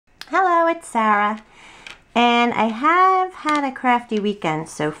it's Sarah, and I have had a crafty weekend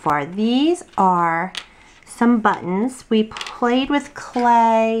so far. These are some buttons. We played with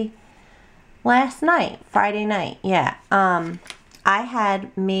clay last night, Friday night, yeah. I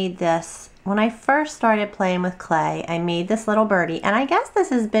had made this, when I first started playing with clay, I made this little birdie, and I guess this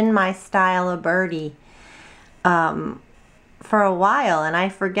has been my style of birdie for a while, and I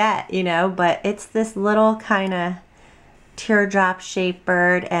forget, you know, but it's this little kind of teardrop shaped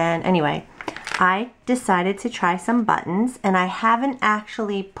bird. And anyway, I decided to try some buttons, and I haven't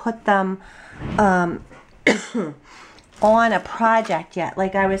actually put them on a project yet.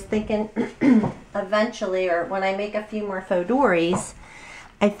 Like I was thinking eventually, or when I make a few more faux dories,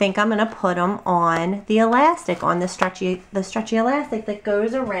 I think I'm gonna put them on the elastic, on the stretchy elastic that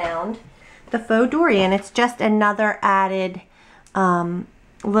goes around the faux dory, and it's just another added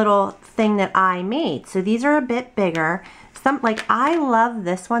little thing that I made. So these are a bit bigger. Like I love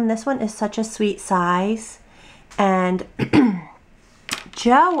this one. This one is such a sweet size, and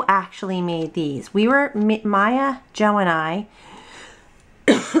Joe actually made these. We were, Maya, Joe, and I,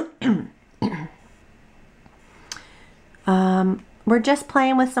 we're just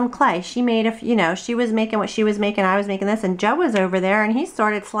playing with some clay. She made a, you know, she was making what she was making, I was making this, and Joe was over there, and he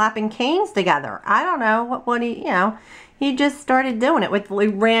started slapping canes together. I don't know what he, you know, he just started doing it with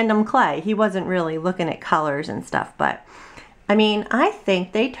random clay. He wasn't really looking at colors and stuff, but I mean, I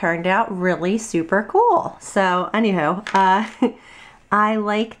think they turned out really super cool. So anyhow, I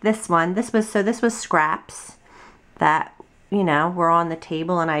like this one. This was scraps that, you know, were on the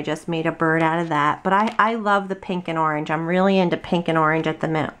table, and I just made a bird out of that. But I love the pink and orange. I'm really into pink and orange at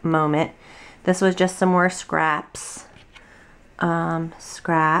the moment. This was just some more scraps.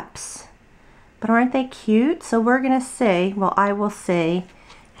 Scraps. But aren't they cute? So we're going to see, well, I will see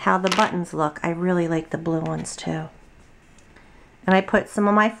how the buttons look. I really like the blue ones too. And I put some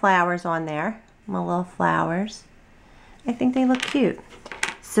of my flowers on there, my little flowers. I think they look cute.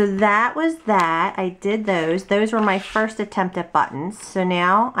 So that was that. I did those. Those were my first attempt at buttons. So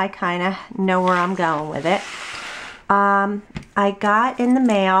now I kind of know where I'm going with it. I got in the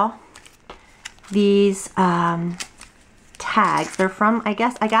mail these tags. They're from, I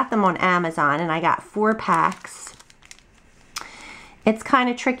guess I got them on Amazon, and I got 4 packs. It's kind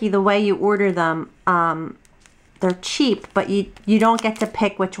of tricky the way you order them. They're cheap, but you don't get to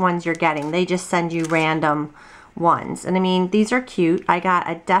pick which ones you're getting. They just send you random ones. And I mean, these are cute. I got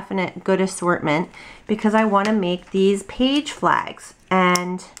a definite good assortment because I want to make these page flags,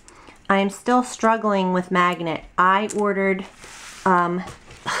 and I am still struggling with magnet. I ordered a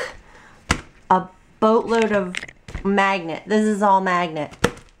boatload of magnet. This is all magnet.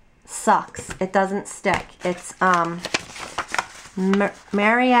 Sucks. It doesn't stick. It's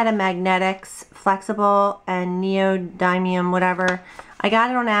Marietta Magnetics Flexible and Neodymium, whatever. I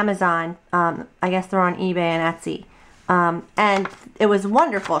got it on Amazon. I guess they're on eBay and Etsy. And it was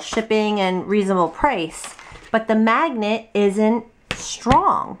wonderful shipping and reasonable price. But the magnet isn't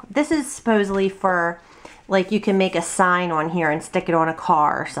strong. This is supposedly for, like, you can make a sign on here and stick it on a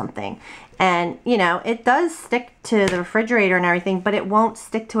car or something. And, you know, it does stick to the refrigerator and everything, but it won't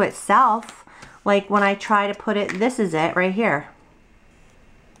stick to itself. Like when I try to put it, this is it right here.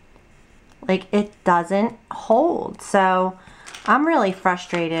 Like it doesn't hold. So I'm really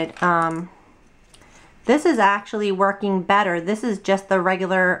frustrated. This is actually working better. This is just the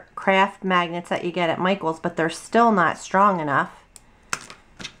regular craft magnets that you get at Michael's, but they're still not strong enough.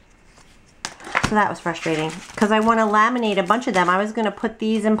 So that was frustrating because I want to laminate a bunch of them. I was going to put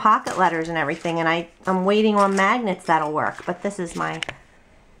these in pocket letters and everything, and I'm waiting on magnets that'll work. But this is what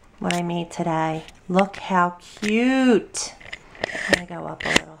I made today. Look how cute. I'm going to go up a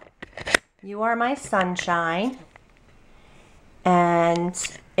little. You Are My Sunshine. And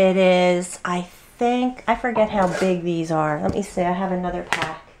it is, I think, I forget how big these are. Let me see, I have another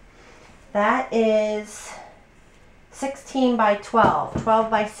pack. That is 16 by 12,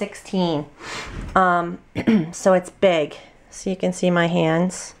 12 by 16. So it's big. So you can see my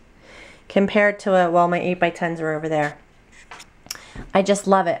hands. Compared to well, my 8 by 10s are over there. I just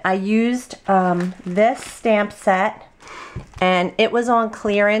love it. I used this stamp set, and it was on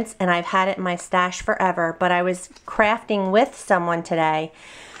clearance, and I've had it in my stash forever, but I was crafting with someone today,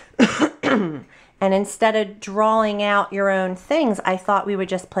 and instead of drawing out your own things, I thought we would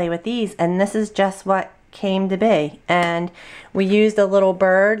just play with these, and this is just what came to be. And we used a little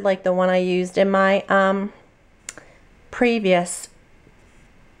bird like the one I used in my previous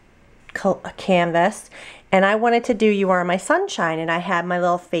canvas, and I wanted to do You Are My Sunshine, and I had my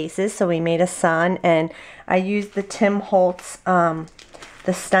little faces, so we made a sun, and I used the Tim Holtz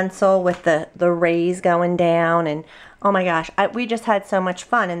stencil with the rays going down, and oh my gosh, we just had so much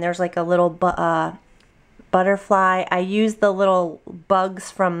fun. And there's like a little butterfly. I used the little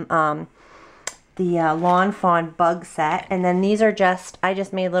bugs from the Lawn Fawn bug set, and then these are I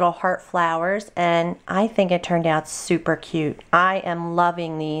just made little heart flowers, and I think it turned out super cute. I am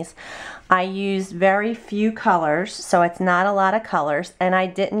loving these. I used very few colors, so it's not a lot of colors, and I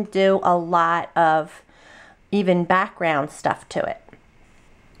didn't do a lot of even background stuff to it.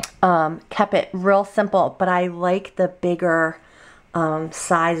 Kept it real simple, but I like the bigger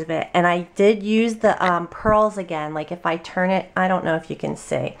size of it. And I did use the pearls again. Like if I turn it, I don't know if you can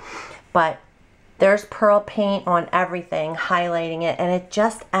see, but there's pearl paint on everything, highlighting it, and it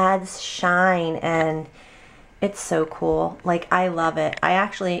just adds shine, and it's so cool. Like, I love it. I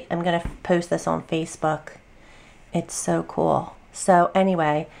actually am going to post this on Facebook. It's so cool. So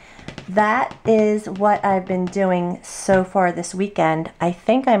anyway, that is what I've been doing so far this weekend. I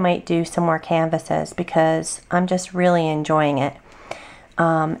think I might do some more canvases because I'm just really enjoying it.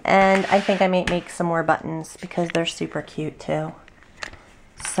 And I think I might make some more buttons because they're super cute too.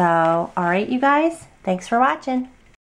 So, alright you guys, thanks for watching.